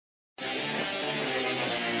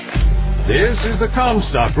This is the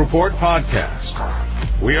Comstock Report podcast.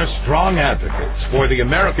 We are strong advocates for the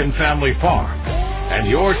American family farm and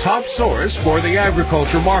your top source for the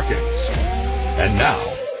agriculture markets. And now,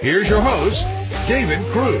 here's your host, David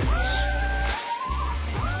Cruz.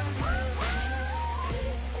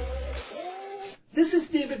 This is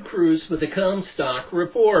David Cruz with the Comstock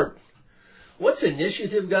Report. What's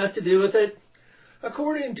initiative got to do with it?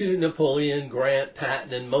 According to Napoleon, Grant,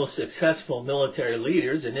 Patton, and most successful military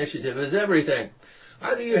leaders, initiative is everything.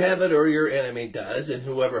 Either you have it or your enemy does, and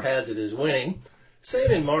whoever has it is winning.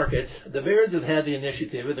 Same in markets. The Bears have had the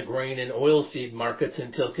initiative in the grain and oilseed markets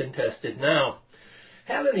until contested now.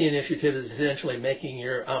 Having the initiative is essentially making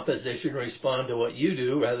your opposition respond to what you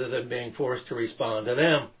do rather than being forced to respond to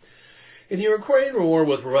them. In the Ukraine war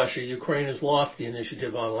with Russia, Ukraine has lost the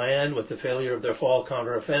initiative on land with the failure of their fall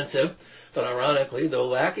counteroffensive, but ironically, though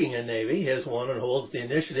lacking a navy, has won and holds the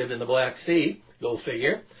initiative in the Black Sea. Go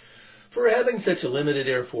figure. For having such a limited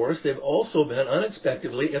air force, they've also been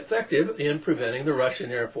unexpectedly effective in preventing the Russian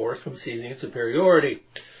Air Force from seizing superiority.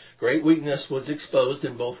 Great weakness was exposed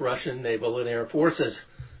in both Russian naval and air forces.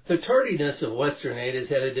 The tardiness of Western aid has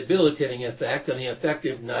had a debilitating effect on the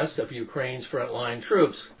effectiveness of Ukraine's frontline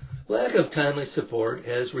troops. Lack of timely support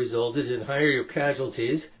has resulted in higher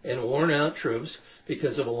casualties and worn-out troops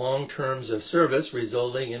because of long terms of service,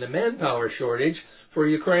 resulting in a manpower shortage for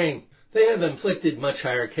Ukraine. They have inflicted much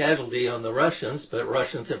higher casualty on the Russians, but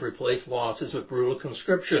Russians have replaced losses with brutal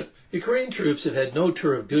conscription. Ukraine troops have had no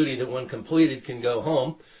tour of duty that when completed can go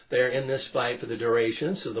home. They are in this fight for the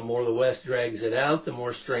duration, so the more the West drags it out, the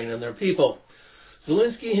more strain on their people.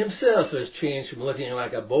 Zelensky himself has changed from looking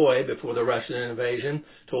like a boy before the Russian invasion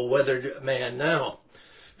to a weathered man now.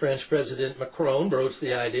 French President Macron broached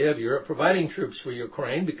the idea of Europe providing troops for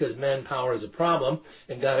Ukraine because manpower is a problem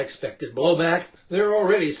and got expected blowback. There are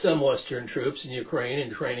already some Western troops in Ukraine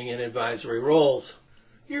in training and advisory roles.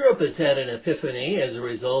 Europe has had an epiphany as a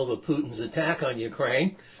result of Putin's attack on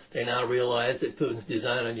Ukraine. They now realize that Putin's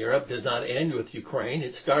design on Europe does not end with Ukraine.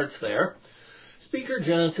 It starts there. Speaker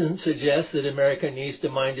Johnson suggests that America needs to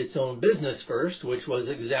mind its own business first, which was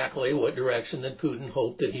exactly what direction that Putin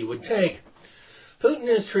hoped that he would take. Putin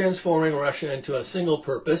is transforming Russia into a single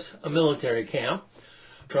purpose, a military camp.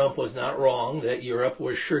 Trump was not wrong that Europe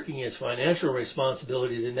was shirking its financial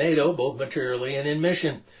responsibility to NATO, both materially and in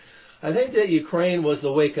mission. I think that Ukraine was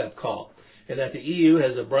the wake-up call, and that the EU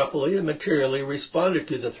has abruptly and materially responded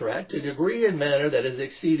to the threat to a degree and manner that has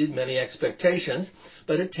exceeded many expectations,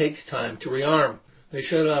 but it takes time to rearm. They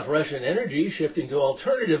shut off Russian energy, shifting to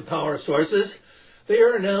alternative power sources. They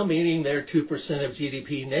are now meeting their 2% of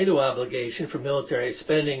GDP NATO obligation for military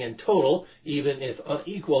spending in total, even if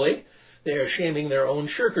unequally. They are shaming their own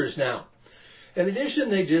shirkers now. In addition,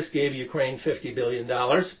 they just gave Ukraine $50 billion.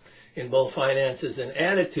 In both finances and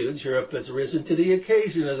attitudes, Europe has risen to the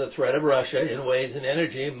occasion of the threat of Russia in ways and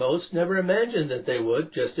energy most never imagined that they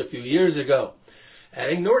would just a few years ago.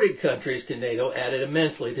 Adding Nordic countries to NATO added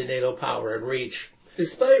immensely to NATO power and reach.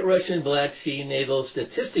 Despite Russian Black Sea naval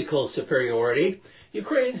statistical superiority,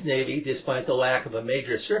 Ukraine's navy, despite the lack of a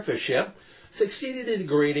major surface ship, succeeded in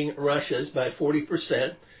degrading Russia's by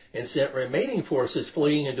 40% and sent remaining forces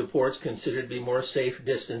fleeing into ports considered to be more safe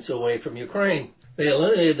distance away from Ukraine. They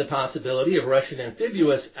eliminated the possibility of Russian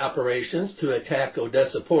amphibious operations to attack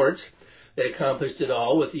Odessa ports. They accomplished it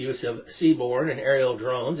all with the use of seaborne and aerial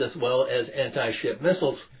drones as well as anti-ship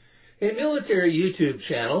missiles. A military YouTube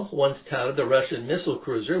channel once touted the Russian missile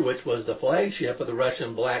cruiser, which was the flagship of the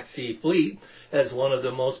Russian Black Sea Fleet, as one of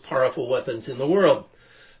the most powerful weapons in the world.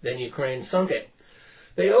 Then Ukraine sunk it.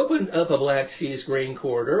 They opened up a Black Sea's grain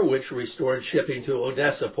corridor, which restored shipping to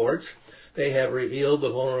Odessa ports. They have revealed the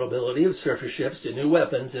vulnerability of surface ships to new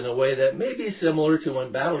weapons in a way that may be similar to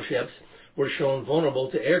when battleships were shown vulnerable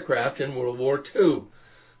to aircraft in World War II.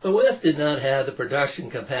 The West did not have the production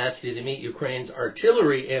capacity to meet Ukraine's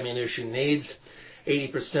artillery ammunition needs.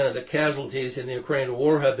 80% of the casualties in the Ukraine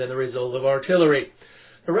war have been the result of artillery.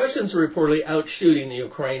 The Russians are reportedly outshooting the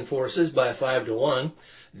Ukraine forces by 5-1.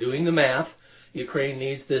 Doing the math, Ukraine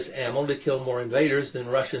needs this ammo to kill more invaders than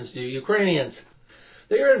Russians do Ukrainians.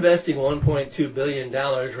 They are investing $1.2 billion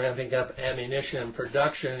ramping up ammunition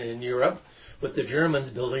production in Europe, with the Germans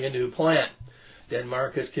building a new plant.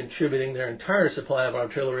 Denmark is contributing their entire supply of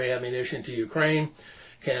artillery ammunition to Ukraine.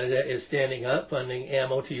 Canada is standing up, funding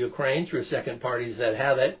ammo to Ukraine through second parties that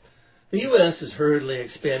have it. The U.S. is hurriedly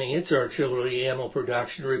expanding its artillery ammo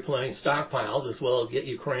production to replenish stockpiles as well as get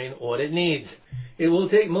Ukraine what it needs. It will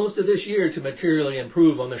take most of this year to materially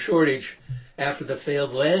improve on the shortage. After the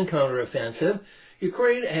failed land counteroffensive,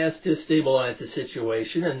 Ukraine has to stabilize the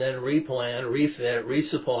situation and then replan, refit,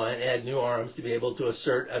 resupply, and add new arms to be able to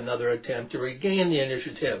assert another attempt to regain the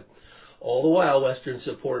initiative. All the while, Western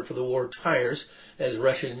support for the war tires as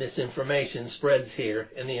Russian misinformation spreads here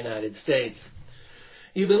in the United States.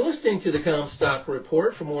 You've been listening to the Comstock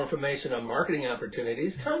Report. For more information on marketing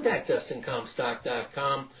opportunities, contact us in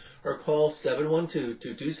Comstock.com or call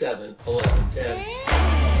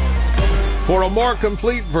 712-227-1110. For a more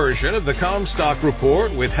complete version of the Comstock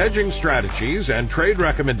Report with hedging strategies and trade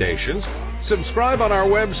recommendations, subscribe on our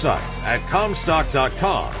website at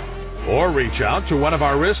Comstock.com or reach out to one of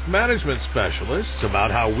our risk management specialists about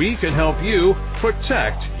how we can help you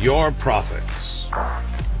protect your profits.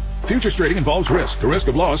 Futures trading involves risk. The risk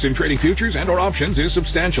of loss in trading futures and/or options is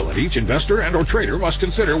substantial, and each investor and/or trader must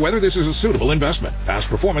consider whether this is a suitable investment. Past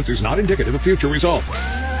performance is not indicative of future results.